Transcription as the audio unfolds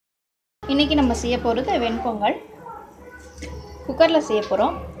இன்றைக்கி நம்ம செய்ய போகிறது வெண்பொங்கல். குக்கரில் செய்ய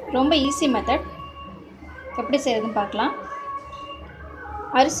போகிறோம். ரொம்ப ஈஸி மெத்தட். எப்படி செய்கிறதுன்னு பார்க்கலாம்.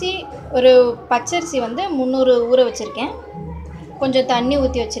 அரிசி ஒரு பச்சரிசி 300 ஊற வச்சுருக்கேன். கொஞ்சம் தண்ணி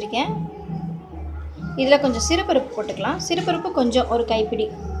ஊற்றி வச்சுருக்கேன். இதில் கொஞ்சம் சிறுபருப்பு போட்டுக்கலாம். சிறுபருப்பு கொஞ்சம் ஒரு கைப்பிடி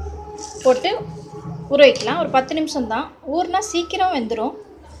போட்டு ஊற வைக்கலாம். ஒரு 10 நிமிஷம் தான். ஊறினா சீக்கிரம் வெந்துடும்,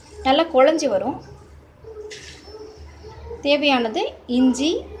 நல்லா குழஞ்சி வரும். தேவையானது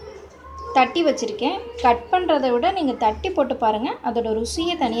இஞ்சி தட்டி வச்சுருக்கேன். கட் பண்ணுறதை விட நீங்கள் தட்டி போட்டு பாருங்கள், அதோட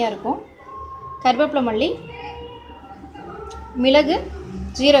ருசியே தனியாக இருக்கும். கருவேப்பிலை, மல்லி, மிளகு,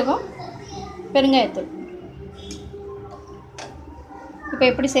 ஜீரகம், பெருங்காயத்தூள். இப்போ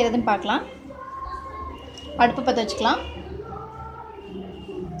எப்படி செய்கிறதுன்னு பார்க்கலாம். அடுப்பு பற்ற வச்சுக்கலாம்.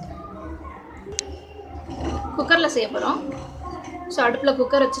 குக்கரில் செய்ய போகிறோம். ஸோ அடுப்பில்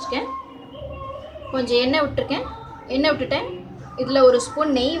குக்கர் வச்சுருக்கேன். கொஞ்சம் எண்ணெய் விட்டுருக்கேன். எண்ணெய் விட்டுட்டேன். இதில் ஒரு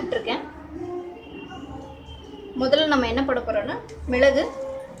ஸ்பூன் நெய் விட்டுருக்கேன். முதல்ல நம்ம என்ன போட போகிறோன்னா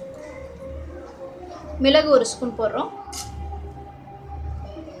மிளகு ஒரு ஸ்பூன் போடுறோம்.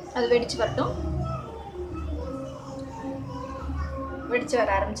 அது வெடித்து வரட்டும். வெடித்து வர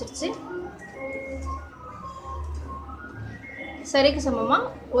ஆரம்பிச்சிருச்சு. சரிக்கு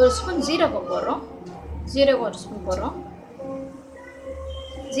சமமாக ஒரு ஸ்பூன் ஜீரகம் போடுறோம். ஜீரகம் ஒரு ஸ்பூன் போடுறோம்.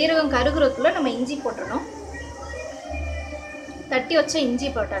 ஜீரகம் கருகுறதுக்குள்ளே நம்ம இஞ்சி போட்டுடணும். தட்டி வச்ச இஞ்சி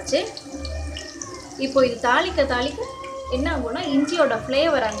போட்டாச்சு. இப்போ இது தாளிக்க என்ன ஆகும்னா, இஞ்சியோட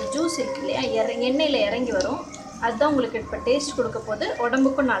ஃப்ளேவர், அந்த ஜூஸ் இருக்கு இல்லையா, எண்ணெயில் இறங்கி வரும். அதுதான் உங்களுக்கு இப்போ டேஸ்ட் கொடுக்க போது.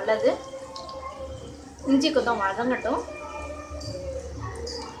 உடம்புக்கும் நல்லது. இஞ்சி கொஞ்சம் வதங்கட்டும்.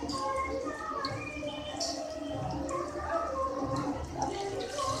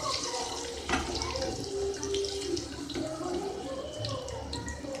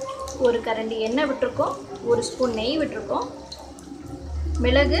 ஒரு கரண்டி எண்ணெய் விட்டுருக்கோம். ஒரு ஸ்பூன் நெய் விட்டுருக்கோம்.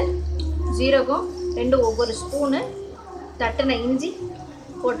 மிளகு, ஜீரகம் ரெண்டும் ஒவ்வொரு ஸ்பூனு, தட்டின இஞ்சி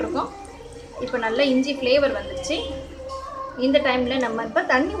போட்டிருக்கோம். இப்போ நல்லா இஞ்சி ஃப்ளேவர் வந்துடுச்சு. இந்த டைமில் நம்ம இப்போ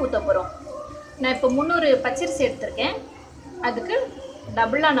தண்ணி ஊற்ற போகிறோம். நான் இப்போ 300 பச்சரிசி எடுத்திருக்கேன். அதுக்கு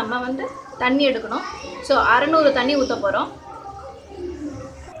டபுளாக நம்ம தண்ணி எடுக்கணும். ஸோ 600 தண்ணி ஊற்ற போகிறோம்.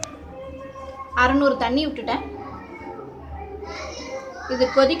 600 தண்ணி விட்டுட்டேன். இது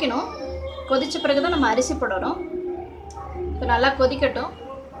கொதிக்கணும். கொதித்த பிறகு தான் நம்ம அரிசி போடணும். இப்போ நல்லா கொதிக்கட்டும்.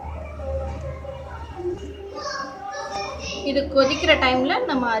 இது கொதிக்கிற டைமில்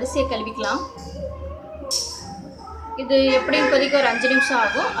நம்ம அரிசியை கழுவிக்கலாம். இது எப்படியும் கொதிக்க ஒரு 5 நிமிஷம்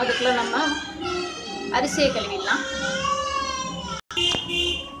ஆகும். அதுக்குள்ளே நம்ம அரிசியை கழுவிடலாம்.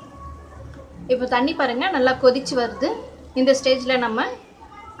 இப்போ தண்ணி பாருங்கள், நல்லா கொதிச்சு வருது. இந்த ஸ்டேஜில் நம்ம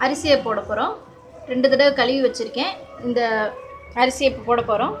அரிசியை போட போகிறோம். 2 தடவை கழுவி வச்சுருக்கேன். இந்த அரிசியை இப்போ போட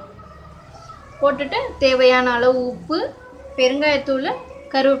போகிறோம். போட்டுட்டு தேவையான அளவு உப்பு, பெருங்காயத்தூள்,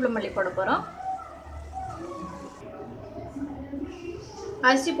 கருவேப்பிலை, மல்லி போட போகிறோம்.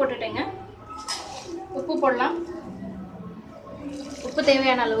 அரிசி போட்டுட்டேங்க. உப்பு போடலாம். உப்பு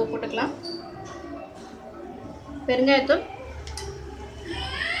தேவையான அளவு போட்டுக்கலாம். பெருங்காயத்தூள்,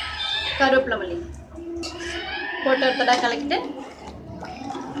 கருவேப்பிலை, மல்லி போட்டு ஒரு தடவை கலக்கிட்டு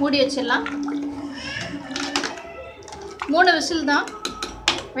மூடி வச்சிடலாம். 3 விசில் தான்.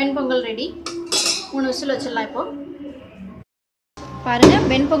 வெண்பொங்கல் ரெடி. 3 விசில் வச்சிடலாம். இப்போது பாருங்கள்,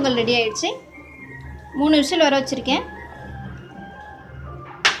 வெண்பொங்கல் ரெடி ஆகிடுச்சு. 3 விசில் வர வச்சுருக்கேன்.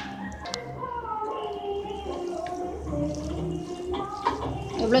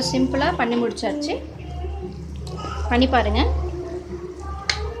 எவ்வளோ சிம்பிளாக பண்ணி முடிச்சாச்சு. பண்ணி பாருங்கள்.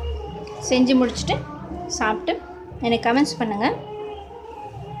 செஞ்சு முடிச்சுட்டு சாப்பிட்டு எனக்கு கமெண்ட்ஸ் பண்ணுங்கள்.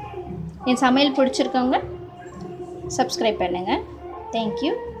 என் சமையல் பிடிச்சிருக்கவங்க சப்ஸ்கிரைப் பண்ணுங்கள்.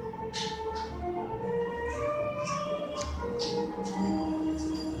 தேங்க்யூ.